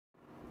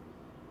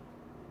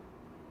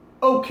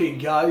Okay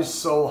guys,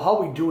 so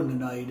how we doing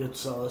tonight?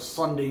 It's a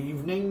Sunday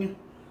evening.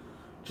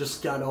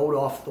 Just got out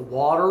off the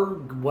water,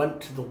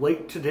 went to the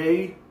lake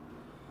today.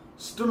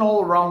 It's an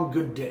all around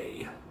good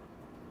day.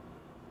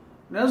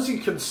 And as you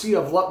can see,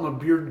 I've let my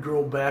beard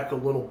grow back a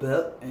little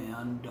bit,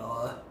 and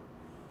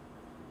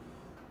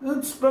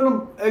it's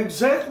been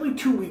exactly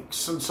 2 weeks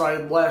since I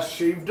had last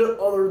shaved it,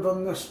 other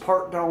than this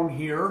part down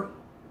here.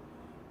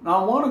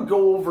 Now I want to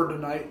go over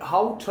tonight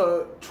how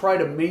to try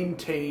to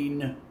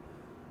maintain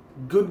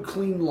good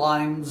clean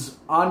lines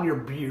on your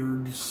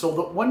beard so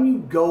that when you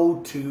go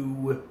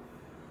to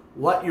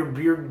let your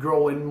beard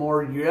grow in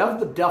more, you have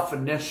the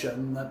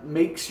definition that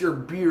makes your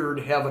beard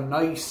have a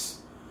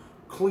nice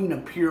clean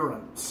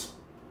appearance.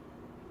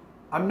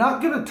 I'm not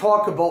going to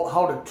talk about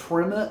how to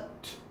trim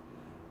it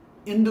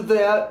into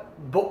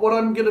that, but what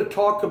I'm going to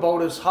talk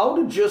about is how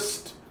to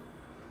just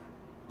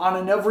on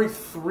an every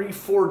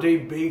 3-4 day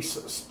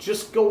basis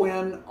just go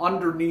in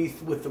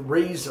underneath with a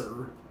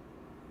razor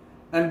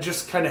and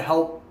just kind of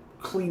help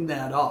clean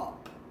that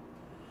up.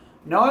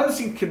 Now, as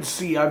you can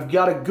see, I've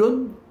got a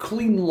good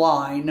clean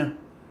line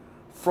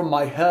from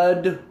my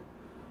head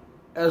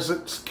as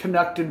it's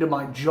connected to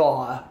my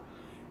jaw,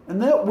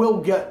 and that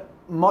will get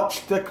much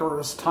thicker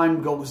as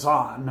time goes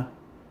on.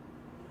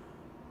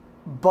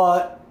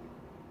 But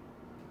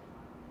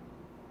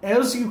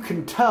as you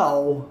can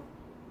tell,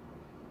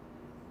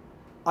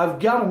 I've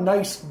got a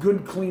nice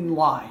good clean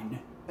line.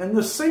 And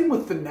the same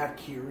with the neck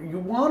here. You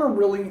want to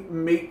really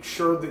make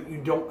sure that you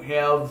don't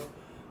have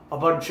a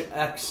bunch of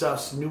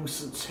excess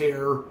nuisance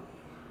hair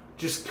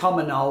just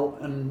coming out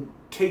and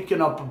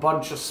taking up a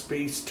bunch of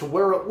space to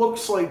where it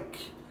looks like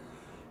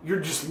you're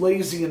just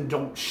lazy and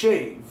don't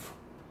shave.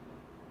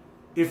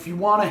 If you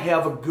want to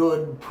have a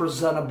good,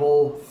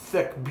 presentable,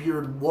 thick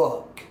beard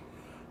look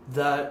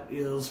that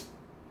is,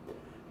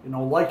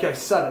 like I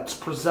said, it's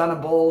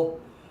presentable.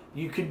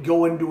 You could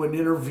go into an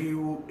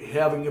interview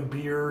having a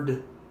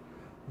beard.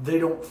 They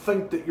don't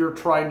think that you're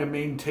trying to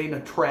maintain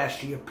a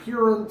trashy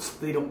appearance.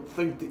 They don't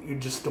think that you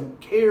just don't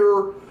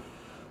care.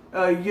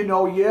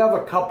 You have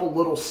a couple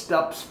little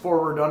steps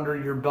forward under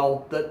your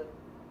belt that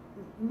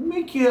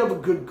make you have a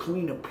good,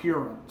 clean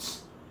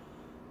appearance.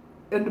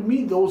 And to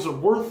me, those are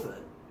worth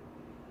it.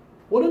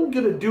 What I'm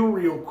going to do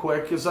real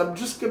quick is I'm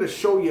just going to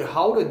show you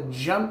how to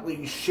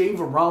gently shave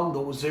around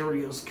those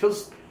areas,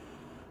 because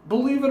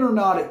believe it or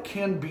not, it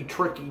can be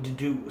tricky to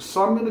do.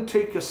 So I'm going to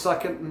take a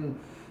second and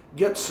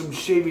get some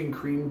shaving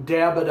cream,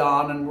 dab it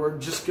on, and we're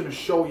just going to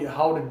show you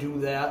how to do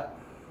that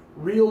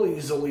real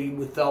easily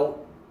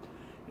without,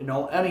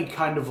 any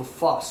kind of a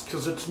fuss,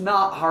 because it's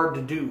not hard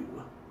to do.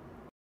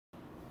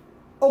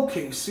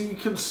 Okay, so you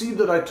can see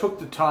that I took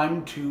the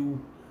time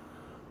to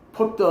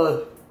put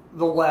the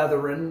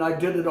lather in, and I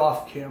did it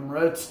off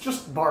camera. It's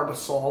just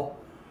Barbasol,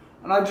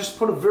 and I just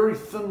put a very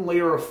thin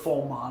layer of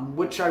foam on,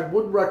 which I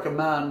would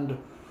recommend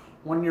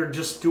when you're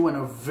just doing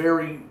a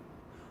very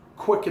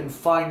quick and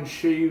fine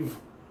shave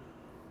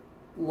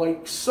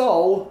like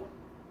so.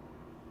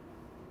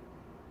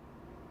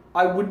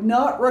 I would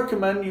not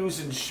recommend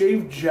using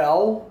shave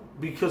gel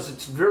because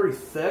it's very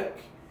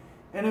thick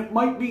and it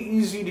might be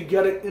easy to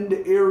get it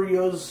into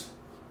areas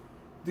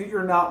that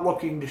you're not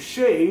looking to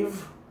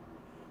shave.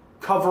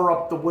 Cover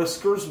up the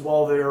whiskers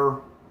while they're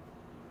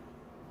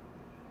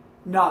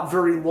not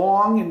very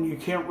long and you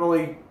can't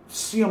really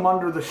see them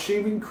under the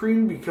shaving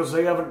cream because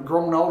they haven't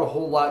grown out a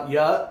whole lot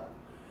yet.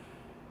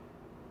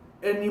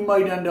 And you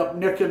might end up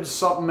nicking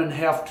something and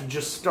have to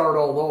just start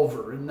all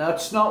over. And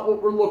that's not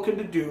what we're looking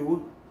to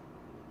do.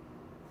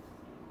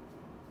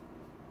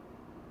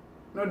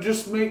 Now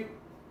just make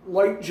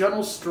light,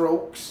 gentle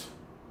strokes.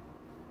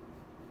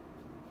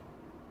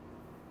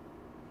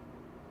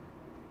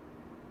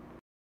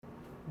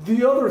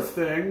 The other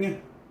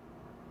thing,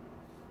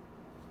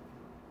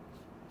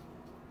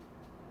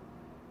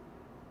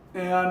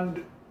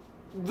 and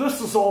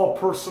this is all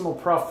personal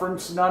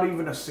preference, not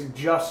even a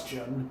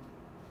suggestion,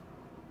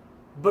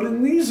 but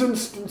in these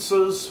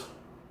instances,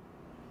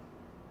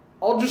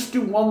 I'll just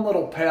do one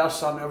little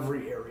pass on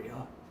every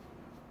area.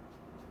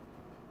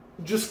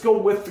 Just go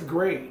with the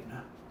grain.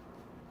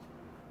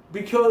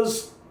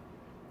 Because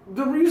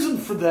the reason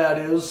for that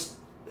is,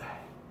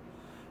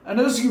 and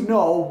as you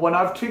know, when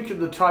I've taken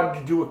the time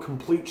to do a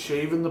complete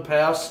shave in the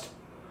past,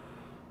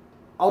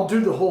 I'll do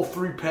the whole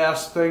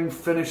 3-pass thing,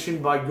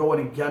 finishing by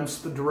going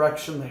against the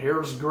direction the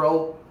hairs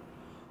grow.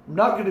 I'm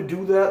not going to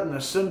do that in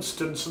this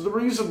instance. And the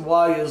reason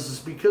why is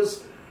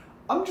because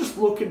I'm just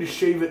looking to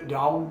shave it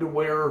down to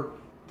where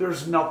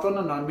there's nothing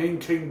and I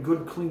maintain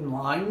good clean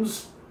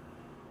lines.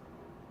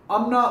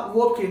 I'm not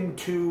looking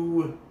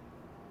to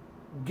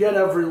get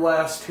every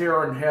last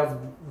hair and have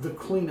the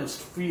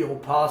cleanest feel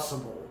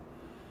possible.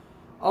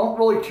 I don't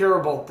really care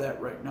about that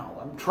right now.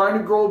 I'm trying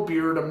to grow a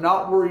beard. I'm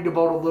not worried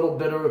about a little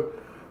bit of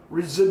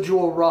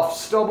residual rough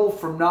stubble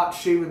from not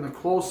shaving the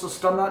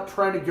closest. I'm not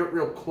trying to get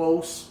real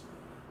close.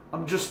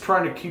 I'm just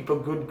trying to keep a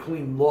good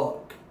clean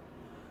look.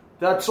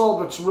 That's all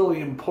that's really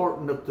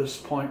important at this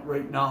point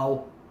right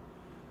now.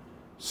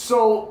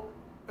 So,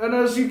 and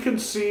as you can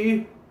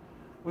see,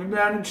 we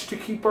managed to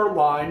keep our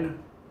line.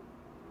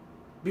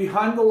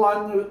 behind the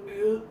line,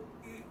 it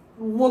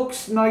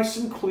looks nice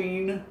and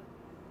clean.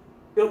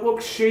 It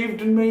looks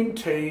shaved and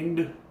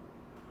maintained.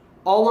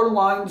 All our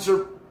lines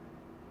are,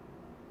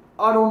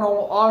 I don't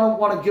know, I don't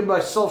want to give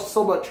myself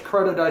so much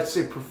credit I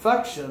say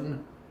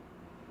perfection,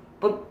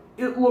 but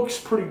it looks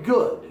pretty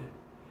good.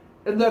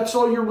 And that's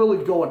all you're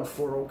really going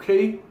for,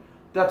 okay?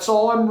 That's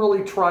all I'm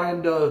really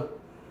trying to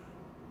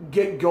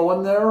get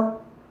going there.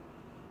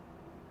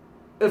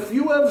 If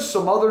you have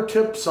some other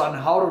tips on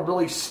how to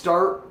really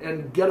start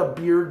and get a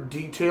beard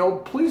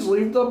detailed, please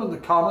leave them in the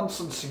comments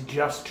and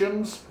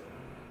suggestions,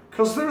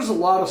 because there's a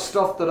lot of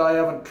stuff that I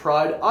haven't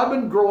tried. I've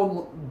been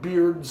growing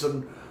beards,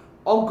 and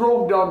I'll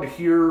grow them down to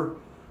here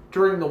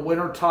during the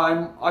winter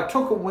time. I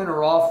took a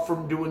winter off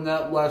from doing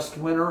that last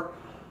winter,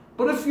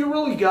 but if you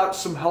really got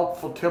some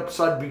helpful tips,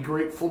 I'd be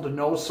grateful to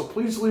know, so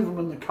please leave them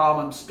in the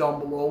comments down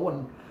below.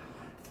 And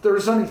if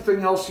there's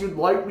anything else you'd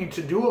like me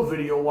to do a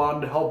video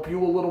on to help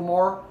you a little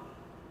more,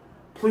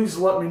 please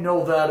let me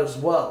know that as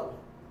well.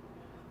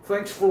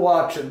 Thanks for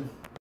watching.